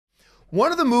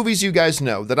One of the movies you guys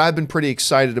know that I've been pretty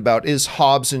excited about is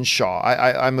Hobbs and Shaw.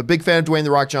 I'm a big fan of Dwayne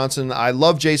 "The Rock" Johnson. I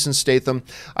love Jason Statham.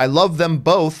 I love them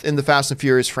both in the Fast and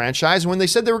Furious franchise. And when they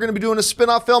said they were going to be doing a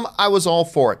spin-off film, I was all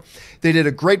for it. They did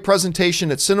a great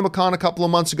presentation at CinemaCon a couple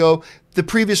of months ago. The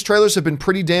previous trailers have been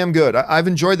pretty damn good. I've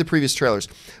enjoyed the previous trailers.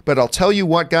 But I'll tell you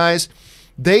what, guys,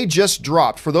 they just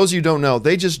dropped, for those of you who don't know,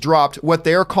 they just dropped what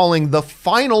they're calling the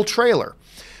final trailer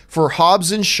for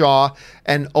Hobbs and Shaw.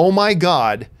 And oh my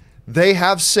God, they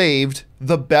have saved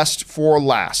the best for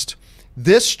last.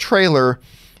 This trailer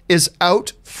is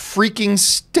out freaking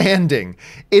standing.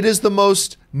 It is the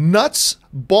most nuts,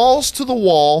 balls to the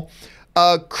wall,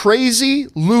 crazy,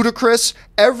 ludicrous,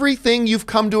 everything you've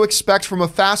come to expect from a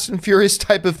Fast and Furious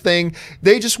type of thing.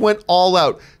 They just went all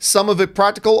out. Some of it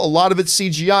practical, a lot of it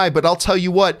CGI, but I'll tell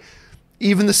you what,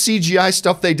 even the CGI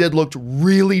stuff they did looked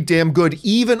really damn good.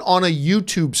 Even on a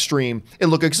YouTube stream, it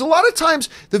looked good. Because a lot of times,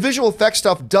 the visual effects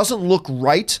stuff doesn't look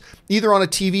right, either on a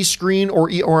TV screen or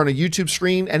on a YouTube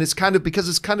screen, and it's kind of, because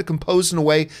it's kind of composed in a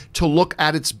way to look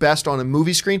at its best on a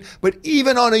movie screen. But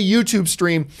even on a YouTube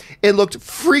stream, it looked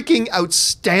freaking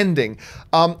outstanding.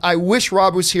 I wish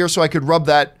Rob was here so I could rub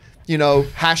that, you know,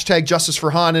 hashtag justice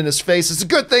for Han in his face. It's a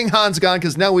good thing Han's gone,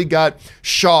 because now we got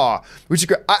Shaw, which is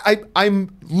great.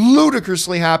 I'm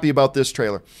ludicrously happy about this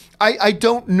trailer. I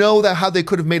don't know how they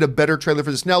could have made a better trailer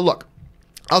for this. Now, look,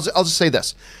 I'll just say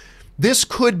this. This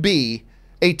could be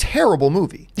a terrible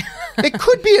movie. It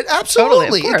could be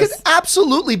absolutely. Totally, it could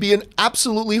absolutely be an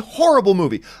absolutely horrible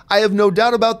movie. I have no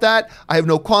doubt about that. I have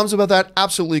no qualms about that.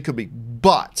 Absolutely it could be.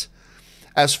 But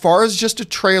as far as just a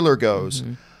trailer goes,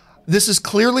 this is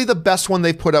clearly the best one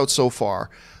they've put out so far.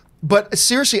 But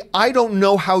seriously, I don't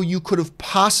know how you could have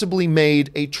possibly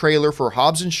made a trailer for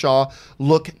Hobbs and Shaw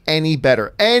look any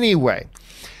better. Anyway.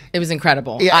 It was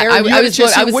incredible. Yeah, Aaron, I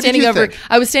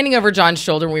was standing over John's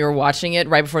shoulder when we were watching it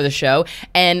right before the show,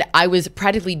 and I was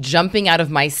practically jumping out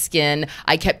of my skin.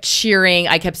 I kept cheering.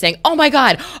 I kept saying, "Oh my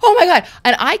God, oh my God."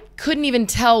 And I couldn't even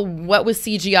tell what was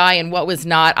CGI and what was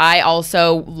not. I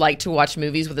also like to watch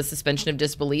movies with a suspension of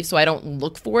disbelief, so I don't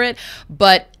look for it.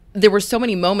 But there were so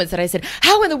many moments that I said,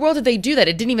 how in the world did they do that?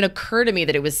 It didn't even occur to me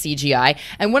that it was CGI.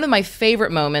 And one of my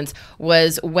favorite moments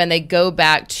was when they go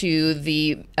back to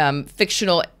the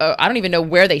fictional, I don't even know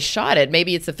where they shot it.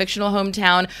 Maybe it's the fictional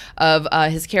hometown of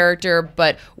his character.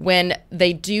 But when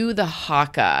they do the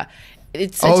haka,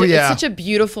 it's such a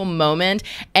beautiful moment.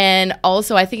 And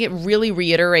also, I think it really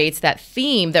reiterates that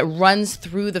theme that runs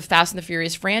through the Fast and the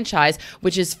Furious franchise,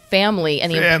 which is family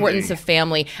and the importance of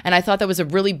family. And I thought that was a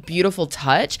really beautiful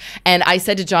touch. And I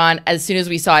said to John, as soon as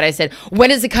we saw it, I said, when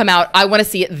does it come out? I want to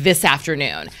see it this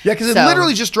afternoon. Yeah, because it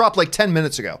literally just dropped like 10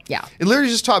 minutes ago. Yeah. It literally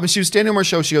just dropped. And she was standing on our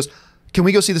show. She goes, can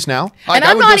we go see this now? And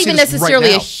I'm not even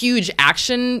necessarily a huge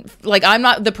action, like I'm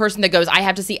not the person that goes, I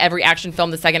have to see every action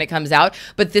film the second it comes out.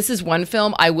 But this is one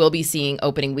film I will be seeing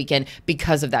opening weekend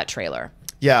because of that trailer.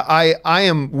 Yeah, I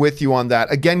am with you on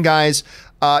that. Again, guys,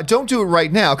 don't do it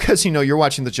right now because, you know, you're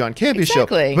watching the John Campea Show.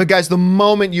 But guys, the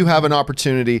moment you have an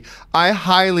opportunity, I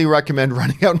highly recommend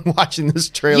running out and watching this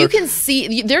trailer. You can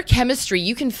see their chemistry.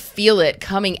 You can feel it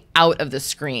coming out of the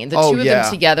screen. The two of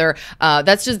them together.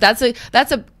 That's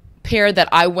a pair that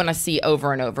I want to see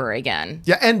over and over again.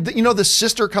 Yeah, and you know, the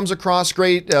sister comes across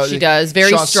great. She does,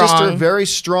 very strong. Sister, very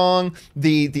strong.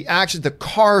 The action, the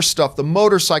car stuff, the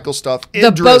motorcycle stuff, the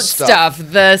boat stuff,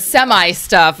 the semi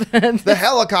stuff, the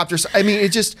helicopters. I mean,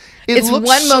 it's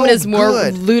one moment is more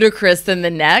ludicrous than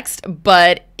the next,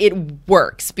 but it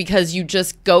works because you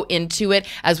just go into it.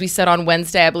 As we said on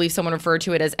Wednesday, I believe someone referred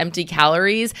to it as empty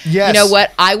calories. Yes. You know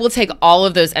what? I will take all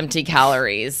of those empty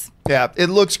calories. Yeah, it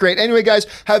looks great. Anyway, guys,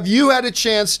 have you had a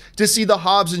chance to see the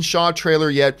Hobbs and Shaw trailer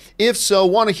yet? If so,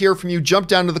 want to hear from you. Jump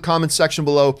down to the comments section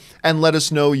below and let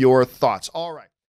us know your thoughts. All right.